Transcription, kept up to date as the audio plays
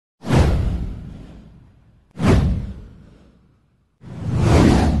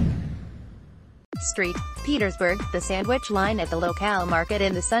Street, Petersburg. The sandwich line at the Locale Market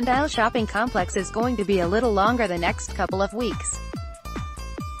in the Sundial shopping complex is going to be a little longer the next couple of weeks.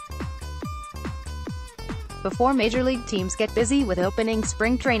 Before major league teams get busy with opening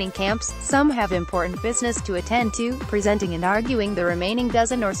spring training camps, some have important business to attend to, presenting and arguing the remaining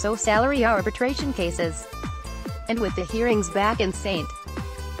dozen or so salary arbitration cases. And with the hearings back in St.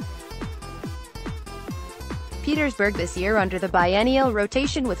 Petersburg this year under the biennial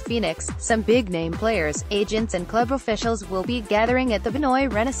rotation with Phoenix, some big-name players, agents and club officials will be gathering at the Biennial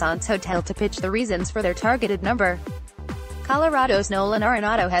Renaissance Hotel to pitch the reasons for their targeted number. Colorado's Nolan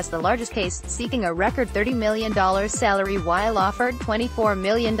Arenado has the largest case, seeking a record $30 million salary while offered $24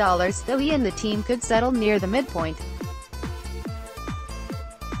 million, though he and the team could settle near the midpoint.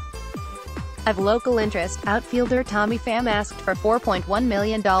 Of local interest, outfielder Tommy Pham asked for $4.1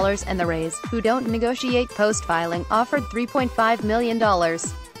 million, and the Rays, who don't negotiate post-filing, offered $3.5 million.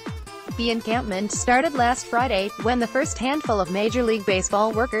 The encampment started last Friday, when the first handful of Major League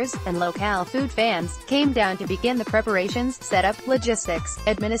Baseball workers, and locale food fans, came down to begin the preparations, setup, logistics,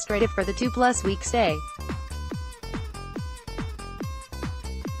 administrative for the 2+ week stay.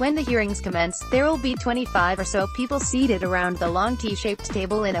 When the hearings commence, there will be 25 or so people seated around the long T-shaped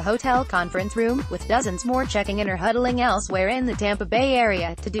table in a hotel conference room, with dozens more checking in or huddling elsewhere in the Tampa Bay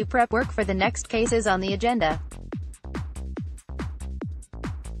area, to do prep work for the next cases on the agenda.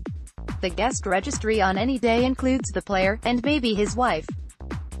 The guest registry on any day includes the player, and maybe his wife.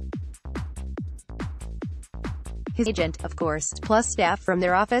 His agent, of course, plus staff from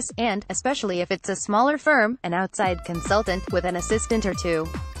their office, and, especially if it's a smaller firm, an outside consultant, with an assistant or two.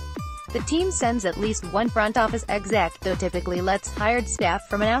 The team sends at least one front office exec, though typically lets hired staff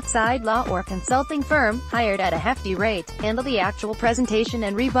from an outside law or consulting firm, hired at a hefty rate, handle the actual presentation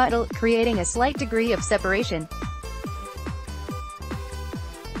and rebuttal, creating a slight degree of separation.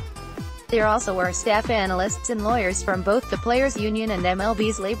 There also are staff analysts and lawyers from both the Players Union and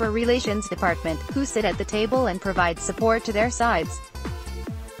MLB's Labor Relations Department, who sit at the table and provide support to their sides.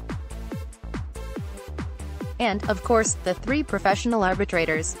 And, of course, the three professional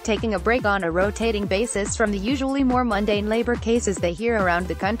arbitrators, taking a break on a rotating basis from the usually more mundane labor cases they hear around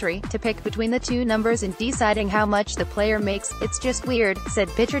the country, to pick between the two numbers and deciding how much the player makes. "It's just weird," said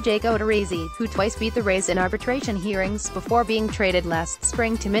pitcher Jake Odorizzi, who twice beat the Rays in arbitration hearings before being traded last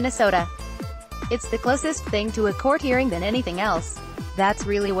spring to Minnesota. "It's the closest thing to a court hearing than anything else. That's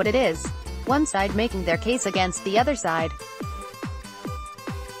really what it is. One side making their case against the other side.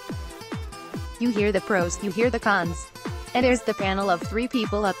 You hear the pros, you hear the cons. And there's the panel of three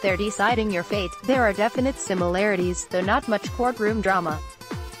people up there deciding your fate. There are definite similarities, though not much courtroom drama.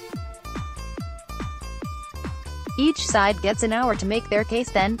 Each side gets an hour to make their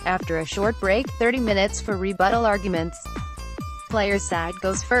case, then, after a short break, 30 minutes for rebuttal arguments. Player's side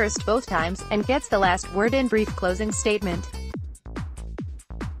goes first both times, and gets the last word in brief closing statement.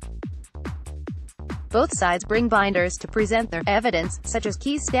 Both sides bring binders to present their evidence, such as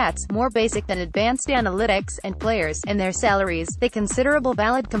key stats, more basic than advanced analytics, and players, and their salaries, they considerable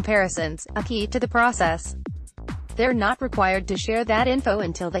valid comparisons, a key to the process. They're not required to share that info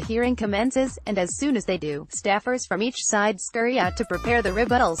until the hearing commences, and as soon as they do, staffers from each side scurry out to prepare the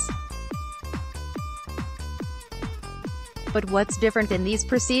rebuttals. But what's different in these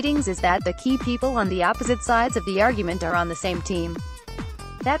proceedings is that the key people on the opposite sides of the argument are on the same team.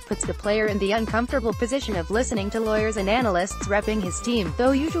 That puts the player in the uncomfortable position of listening to lawyers and analysts repping his team,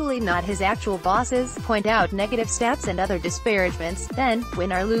 though usually not his actual bosses, point out negative stats and other disparagements, then,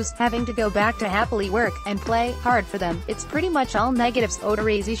 win or lose, having to go back to happily work, and play hard for them. It's pretty much all negatives,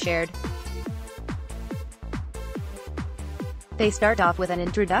 Odorizzi shared. They start off with an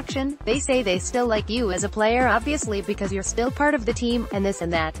introduction. They say they still like you as a player, obviously, because you're still part of the team, and this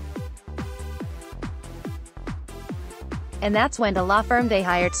and that. And that's when the law firm they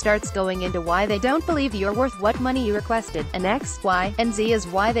hired starts going into why they don't believe you're worth what money you requested, and X, Y, and Z is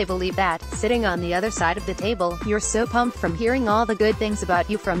why they believe that. Sitting on the other side of the table, you're so pumped from hearing all the good things about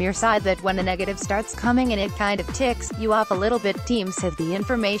you from your side that when a negative starts coming and it kind of ticks you off a little bit. Teams have the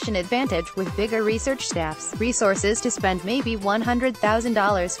information advantage, with bigger research staffs, resources to spend maybe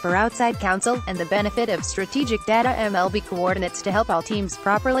 $100,000 for outside counsel, and the benefit of strategic data MLB coordinates to help all teams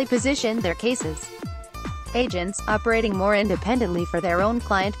properly position their cases. Agents, operating more independently for their own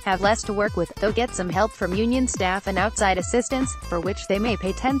client, have less to work with, though get some help from union staff and outside assistance, for which they may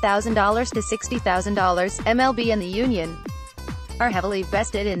pay $10,000 to $60,000. MLB and the union are heavily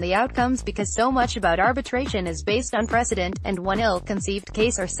vested in the outcomes because so much about arbitration is based on precedent, and one ill-conceived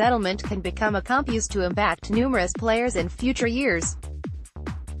case or settlement can become a comp used to impact numerous players in future years.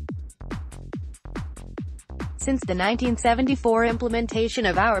 Since the 1974 implementation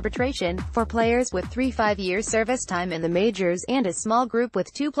of arbitration, for players with 3 5-year service time in the majors and a small group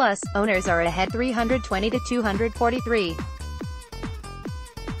with 2+, owners are ahead 320 to 243.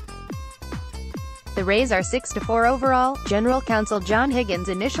 The Rays are 6-4 overall. General Counsel John Higgins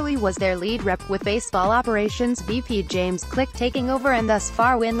initially was their lead rep, with baseball operations VP James Click taking over, and thus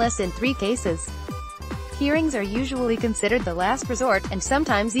far winless in 3 cases. Hearings are usually considered the last resort, and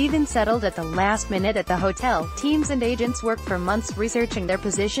sometimes even settled at the last minute at the hotel. Teams and agents work for months researching their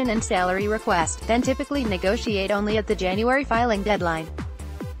position and salary request, then typically negotiate only at the January filing deadline.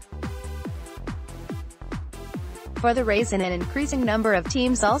 For the Rays and an increasing number of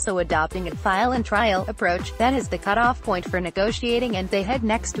teams also adopting a file and trial approach, that is the cutoff point for negotiating, and they head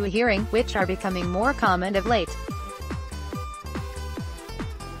next to a hearing, which are becoming more common of late.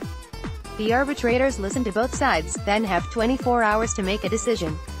 The arbitrators listen to both sides, then have 24 hours to make a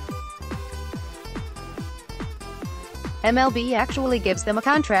decision. MLB actually gives them a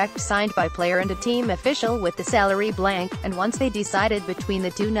contract signed by player and a team official with the salary blank, and once they decided between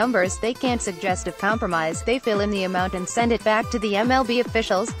the 2 numbers they can't suggest a compromise, they fill in the amount and send it back to the MLB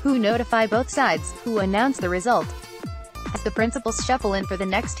officials, who notify both sides, who announce the result. As the principals shuffle in for the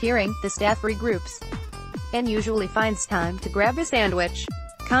next hearing, the staff regroups and usually finds time to grab a sandwich.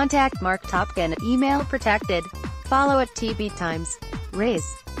 Contact Mark Topkin, email protected. Follow at TB Times. Rays.